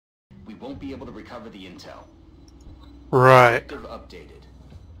We won't be able to recover the intel. Right. Objective updated.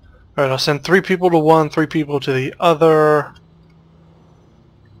 Alright, I'll send 3 people to one, 3 people to the other.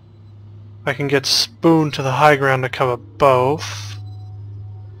 I can get Spoon to the high ground to cover both.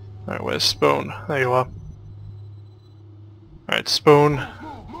 Alright, where's Spoon? There you are. Alright, Spoon.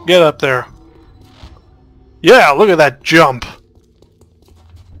 Get up there. Yeah, look at that jump!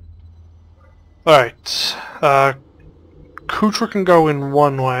 Alright, Kutra can go in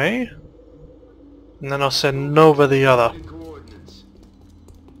one way, and then I'll send Nova the other.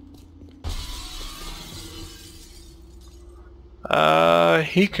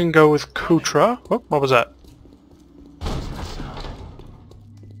 He can go with Kutra. Oh, what was that?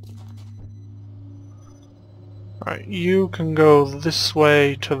 Alright, you can go this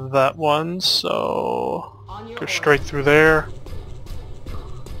way to that one, so go straight through there.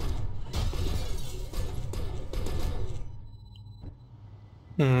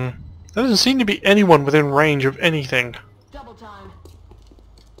 There doesn't seem to be anyone within range of anything. Double time.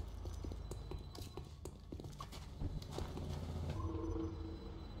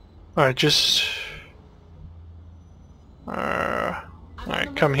 Alright, just...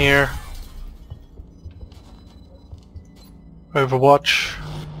 Alright, come here. Overwatch.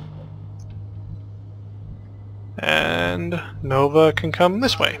 And Nova can come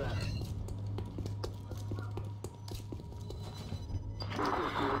this way.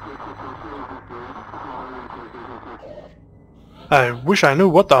 I wish I knew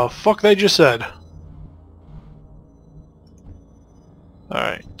what the fuck they just said.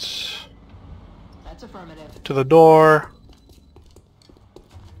 Alright. That's affirmative. To the door.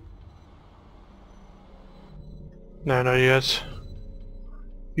 No, not yet.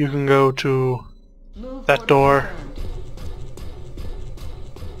 You can go to Move that door.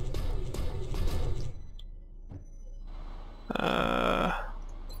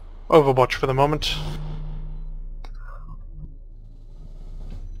 Overwatch for the moment.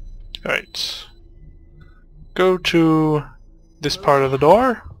 Alright. Go to this part of the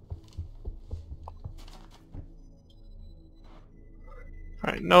door.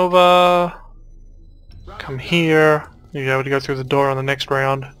 Alright, Nova. Come here. You'll be able to go through the door on the next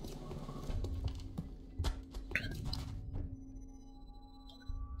round.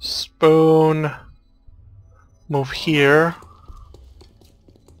 Spoon. Move here.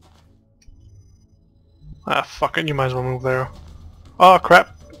 Ah, fuck it, you might as well move there. Oh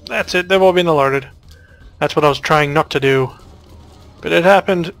crap. That's it, they've all been alerted. That's what I was trying not to do. But it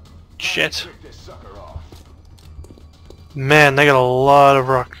happened. Shit. Man, they got a lot of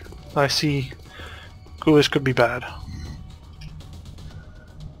rock. I see. Ooh, this could be bad.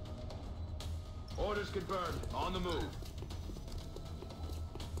 Orders confirmed. On the move.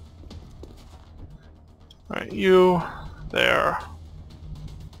 Alright, you. There.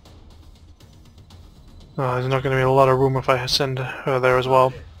 Oh, there's not going to be a lot of room if I send her there as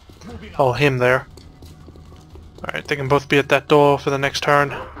well. Oh, him there. Alright, they can both be at that door for the next turn.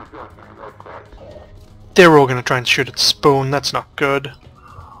 They're all going to try and shoot at Spoon. That's not good.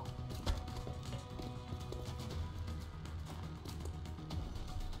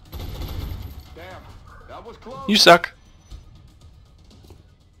 Damn, that was close. You suck.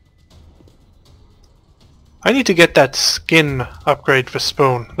 I need to get that skin upgrade for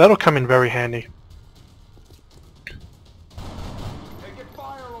Spoon. That'll come in very handy. Taking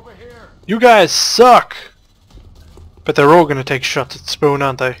fire over here. You guys suck! But they're all gonna take shots at Spoon,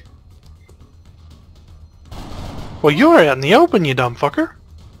 aren't they? Well, you're out in the open, you dumb fucker.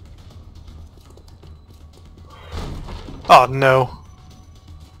 Oh no.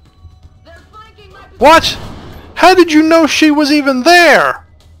 They're flanking my What? How did you know she was even there?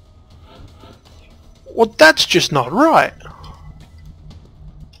 Well, that's just not right.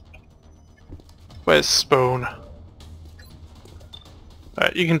 Where's Spoon?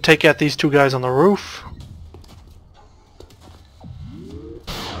 Alright, you can take out these 2 guys on the roof.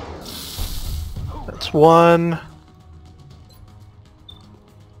 That's one.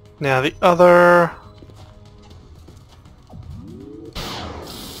 Now the other.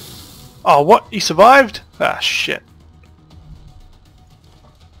 Oh, what? He survived? Ah, shit.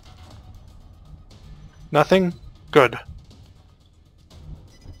 Nothing? Good.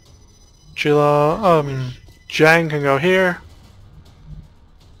 Jang can go here.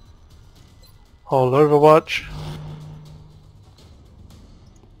 Hold Overwatch.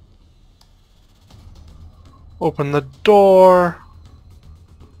 Open the door.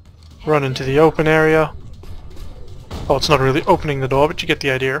 Run into the open area. Oh, it's not really opening the door, but you get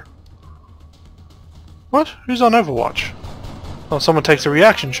the idea. What? Who's on Overwatch? Oh, someone takes a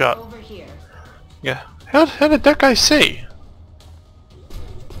reaction shot. over here. Yeah. How did that guy see?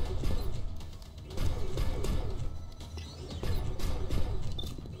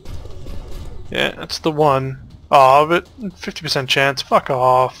 Yeah, that's the one. Oh, but 50% chance. Fuck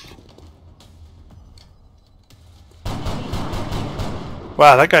off.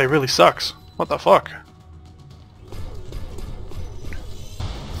 Wow, that guy really sucks. What the fuck?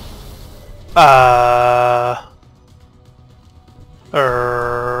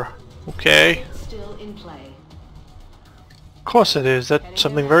 Okay. Still in play. Of course it is. That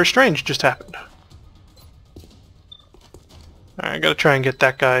something very strange just happened. Alright, I gotta try and get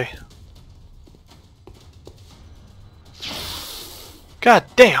that guy. God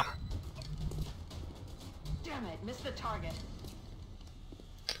damn! Damn it, missed the target.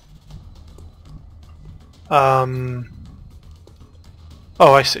 Oh,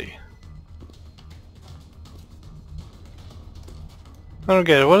 I see. I don't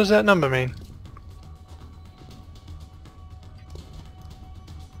get it. What does that number mean?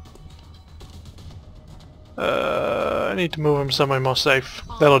 I need to move him somewhere more safe.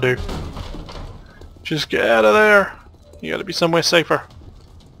 That'll do. Just get out of there. You gotta be somewhere safer.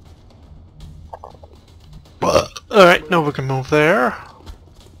 Alright, Nova can move there.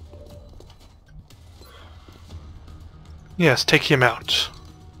 Yes, take him out.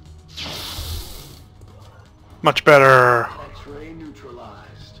 Much better. X-ray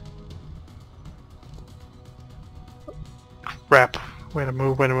neutralized. Crap. Way to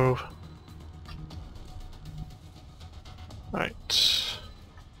move, way to move. Right.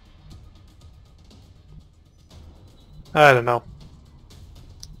 I don't know.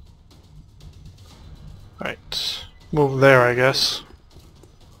 Right. Move there, I guess.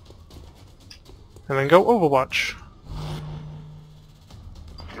 And then go Overwatch.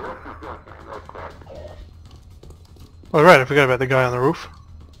 Oh right, I forgot about the guy on the roof.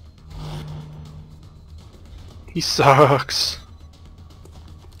 He sucks.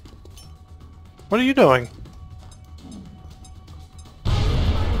 What are you doing?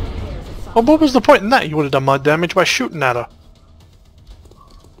 Oh, what was the point in that? You would have done more damage by shooting at her.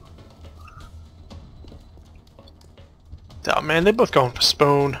 Oh man, they're both going for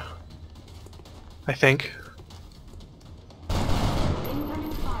Spoon. I think.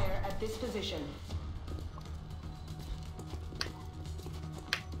 Incoming fire at this position.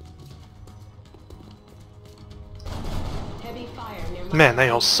 Heavy fire near my Man, they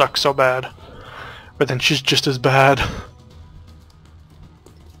all suck so bad. But then she's just as bad.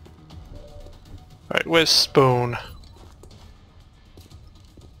 Alright, where's Spoon?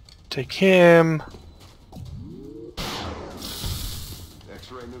 Take him.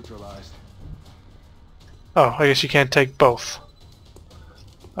 X-ray neutralized. Oh, I guess you can't take both.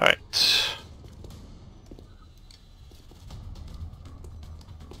 Alright.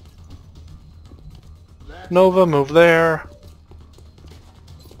 Nova, move there.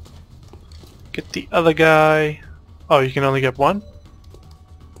 Get the other guy. Oh, you can only get one?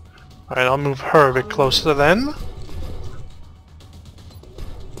 Alright, I'll move her a bit closer then.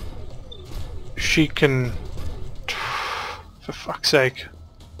 She can... For fuck's sake.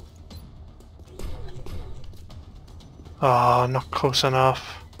 Oh, not close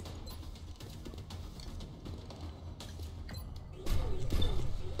enough.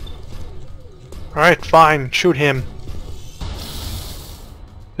 Alright, fine. Shoot him.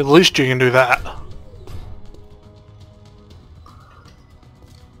 At least you can do that.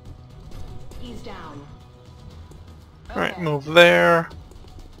 He's down. Alright, Okay. move there.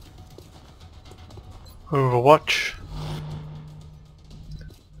 Overwatch.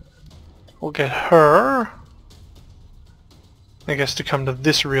 We'll get her. I guess to come to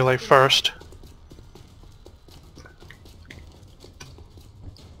this relay first.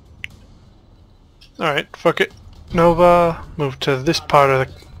 Alright, fuck it. Nova, move to this part of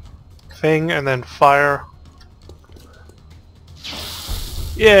the thing and then fire.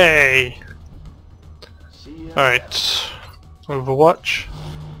 Yay! See ya. Alright. Overwatch.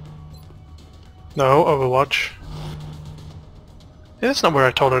 No, Overwatch. Yeah, that's not where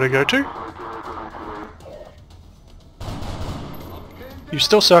I told her to go to. You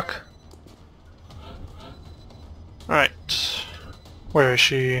still suck. Alright. Where is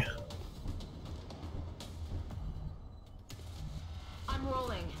she? I'm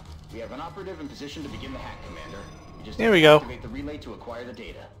rolling. We have an operative in position to begin the hack, Commander. We just Here have we to go. activate the relay to acquire the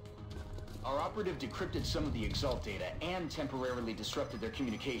data. Our operative decrypted some of the Exalt data and temporarily disrupted their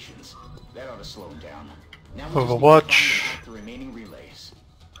communications. That ought to slow them down. Now we just need to Overwatch. find and hack the remaining relays.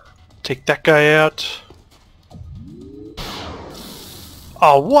 Take that guy out.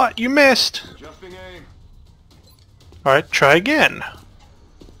 Oh, what? You missed! Adjusting aim. Alright, try again.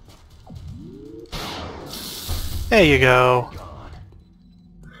 There you go. God.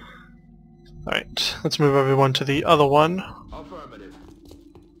 Alright, let's move everyone to the other one. Affirmative.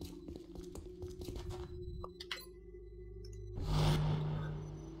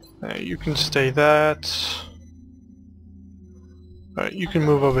 You can stay that. Alright, you can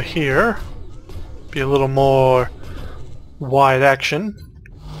move over here. Be a little more wide action.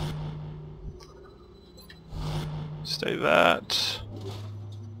 Stay that.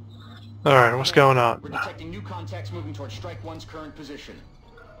 Alright, what's going We're on? detecting new contacts moving toward Strike 1's current position.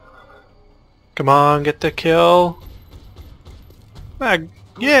 Come on, get the kill. Ah,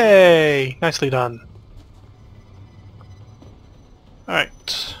 yay! Nicely done.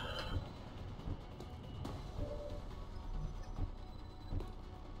 Alright.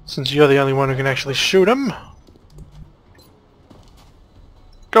 Since you're the only one who can actually shoot him,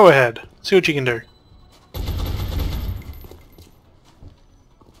 go ahead. See what you can do.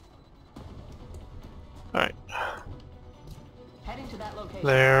 Alright. Heading to that location.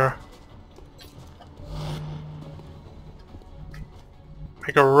 There.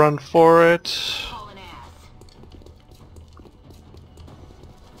 Make a run for it. Hauling ass.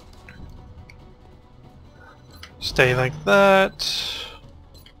 Stay like that.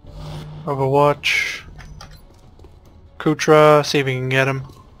 Overwatch. Kutra, see if we can get him.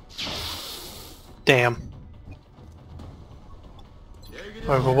 Damn.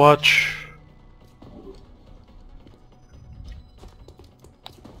 Overwatch.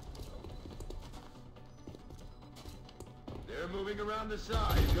 They're moving around the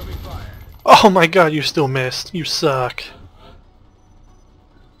side, incoming fire. Oh my god, you still missed. You suck.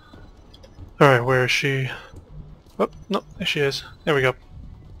 Alright, where is she? Oh, no, there she is. There we go.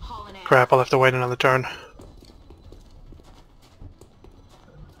 Hauling ass. Crap, I'll have to wait another turn.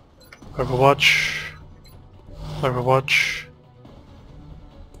 Overwatch. Overwatch.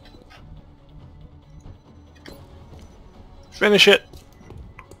 Finish it!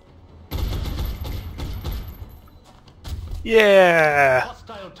 Yeah!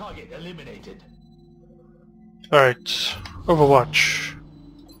 Hostile target eliminated. Alright. Overwatch.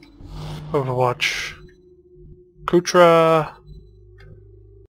 Overwatch. Kutra.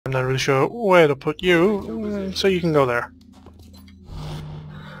 I'm not really sure where to put you, so you can go there.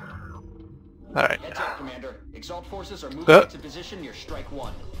 Alright. Heads up, Commander. Exalt forces are moving into position near Strike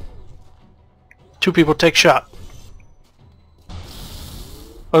 1. 2 people take shot.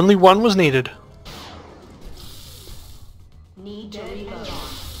 Only 1 was needed. Need to reload.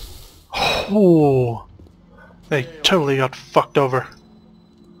 Ooh. They totally got fucked over.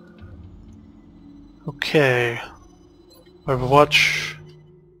 Okay. Overwatch.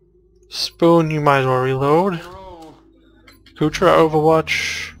 Spoon, you might as well reload. Kutra,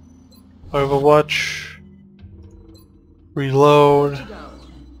 Overwatch. Overwatch. Reload. To go.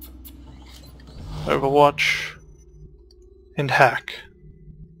 Overwatch. And hack.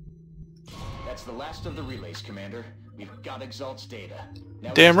 That's the last of the relays, Commander. We've got Exalt's data.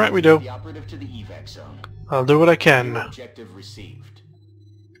 Now Damn right we do. The operative to the evac zone. I'll do what I can. Objective received.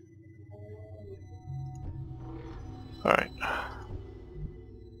 Alright.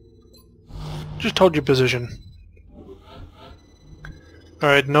 Just hold your position.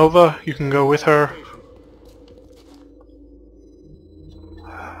 Alright, Nova, you can go with her.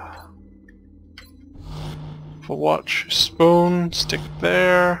 For watch, Spoon, stick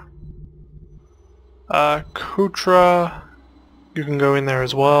there. Kutra, you can go in there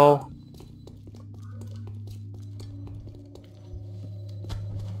as well.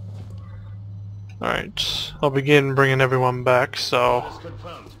 Alright, I'll begin bringing everyone back, so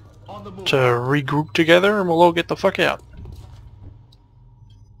Confirmed. On the move. to regroup together and we'll all get the fuck out.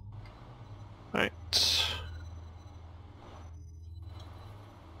 Right.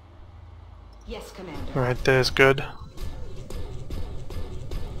 Yes, Commander. Alright, there's good.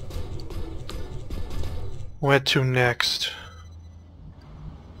 Where to next?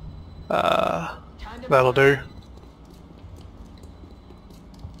 That'll do.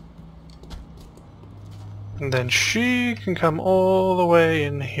 And then she can come all the way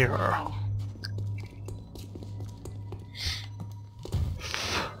in here.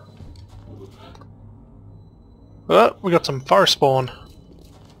 Oh, we got some fire spawn.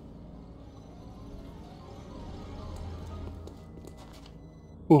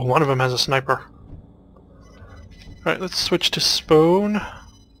 Ooh, one of them has a sniper. Alright, let's switch to Spoon.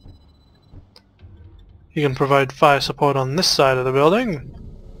 He can provide fire support on this side of the building.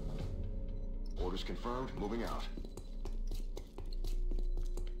 Orders confirmed. Moving out.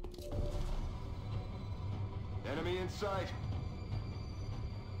 Enemy in sight.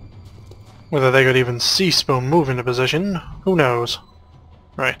 Whether they could even see Spoon move into position, who knows?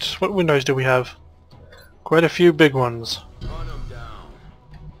 Right, what windows do we have? Quite a few big ones. Run them down.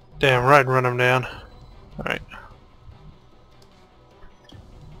 Damn right, run them down. Alright.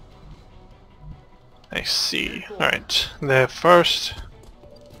 I see. Alright, there first.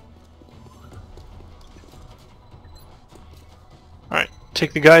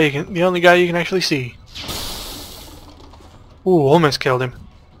 take the only guy you can actually see. Ooh, almost killed him.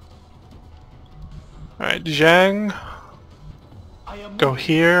 Alright, Zhang. Go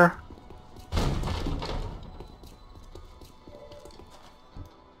here.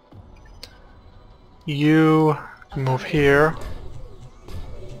 You move here.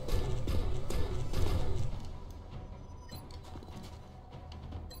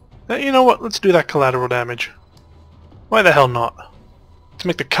 You know what? Let's do that collateral damage. Why the hell not? Let's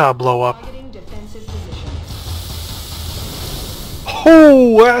make the car blow up. Targeting defensive position.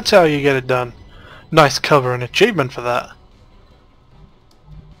 Oh, that's how you get it done. Nice cover and achievement for that.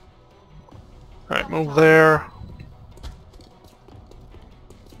 Alright, move there.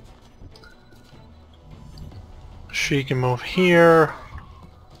 She can move here.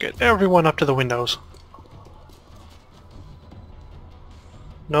 Get everyone up to the windows.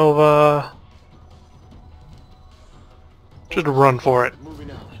 Nova. Just run for it.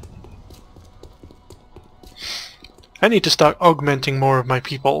 I need to start augmenting more of my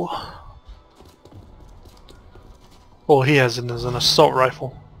people. All he has is an assault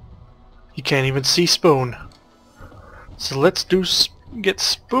rifle. He can't even see Spoon. So let's get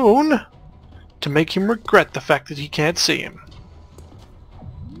Spoon to make him regret the fact that he can't see him.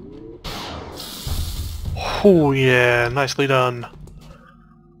 Oh yeah, nicely done.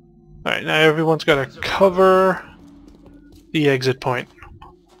 Alright, now everyone's got to cover the exit point.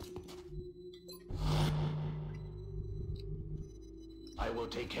 I will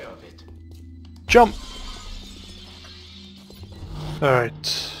take care of it. Jump!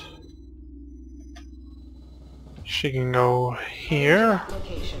 Alright. She can go here.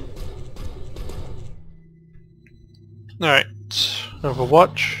 Location. Alright.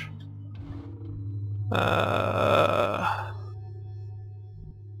 Overwatch.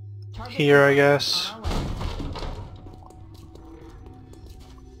 Here, I guess.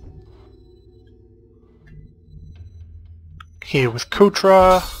 Here with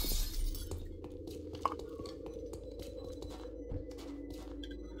Kutra.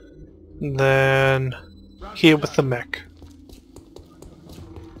 Then here with the mech.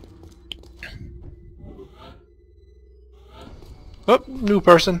 Oh, new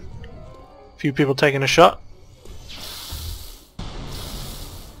person. Few people taking a shot.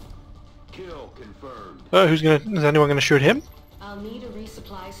 Kill confirmed. Oh, is anyone gonna shoot him? I'll need a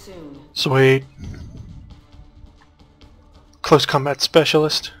resupply soon. Sweet. Close combat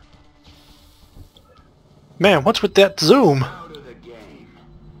specialist. Man, what's with that zoom? Out of the game.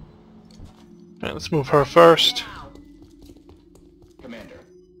 Alright, let's move her first. Commander.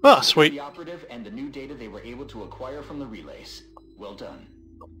 Ah, sweet. The operative and the new data they were able to acquire from the relays. Well done.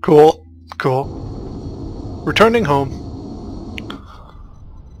 Cool. Cool. Returning home.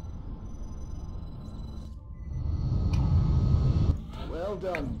 Well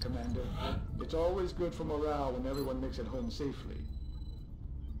done, Commander. It's always good for morale when everyone makes it home safely.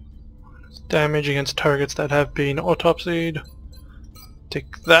 Damage against targets that have been autopsied.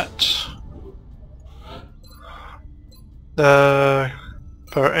 Take that.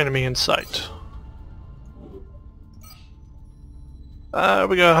 Per enemy in sight.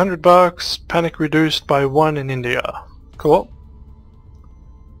 We got $100. Panic reduced by 1 in India. Cool.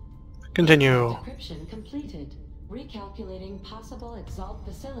 Continue. Decryption completed. Recalculating possible Exalt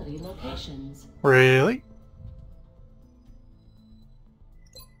facility locations. Really?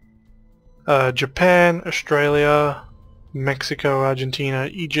 Japan, Australia, Mexico, Argentina,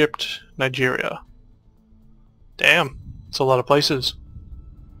 Egypt, Nigeria. Damn, that's a lot of places.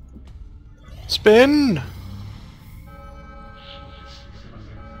 Spin!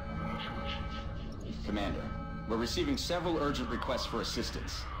 Commander, we're receiving several urgent requests for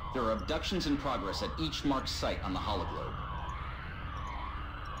assistance. There are abductions in progress at each marked site on the hologlobe.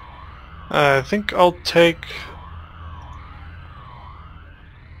 I think I'll take...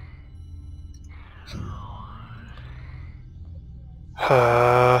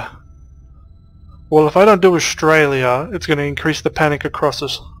 well, if I don't do Australia, it's going to increase the panic across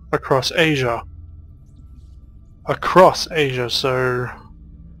Asia. Across Asia, so...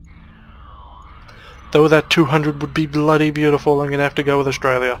 Though that 200 would be bloody beautiful, I'm going to have to go with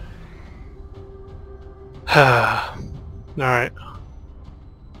Australia. Alright.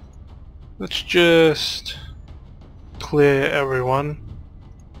 Let's just clear everyone.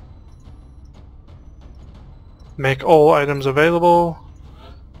 Make all items available.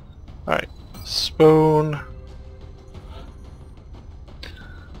 Alright. Spoon.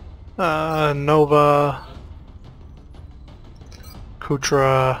 Nova.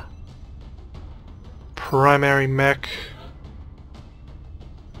 Kutra. Primary mech.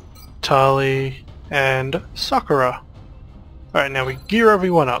 Tali. And Sakura. Alright, now we gear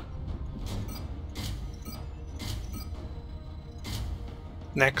everyone up.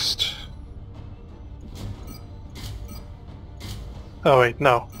 Next. Oh wait,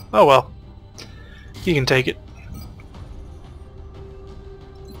 no. Oh well. You can take it.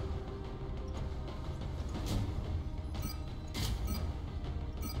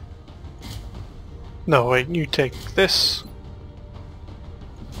 No, wait, you take this.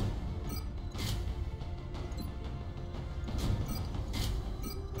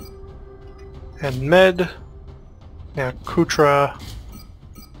 And med. Now Kutra.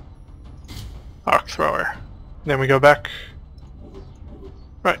 Arc thrower. Then we go back.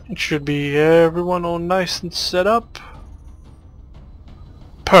 Right, it should be everyone all nice and set up.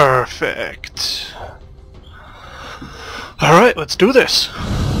 Perfect. Alright, let's do this.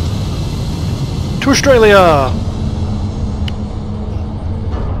 To Australia!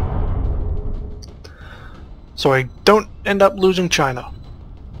 So I don't end up losing China.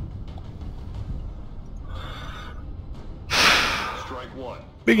 Strike one.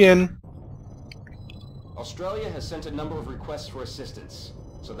 Begin. Australia has sent a number of requests for assistance,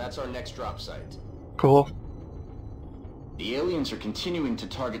 so that's our next drop site. Cool. The aliens are continuing to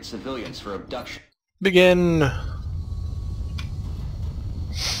target civilians for abduction. Begin.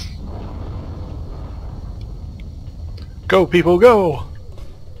 Go, people, go!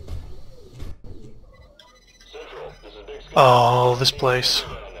 Oh, this place.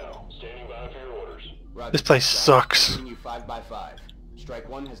 Roger, This place Scott. sucks. Giving you 5 by 5. Strike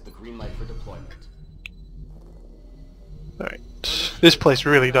 1 has the green light for deployment. Alright. This place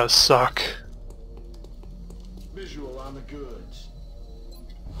really does suck. Visual on the goods.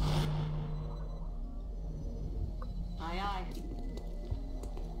 Aye, aye.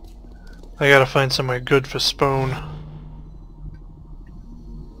 I gotta find somewhere good for Spoon.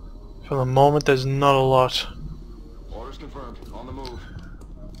 For the moment, there's not a lot. Orders confirmed. On the move.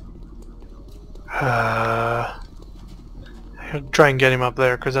 I'll try and get him up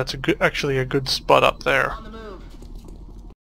there, because that's actually a good spot up there. On the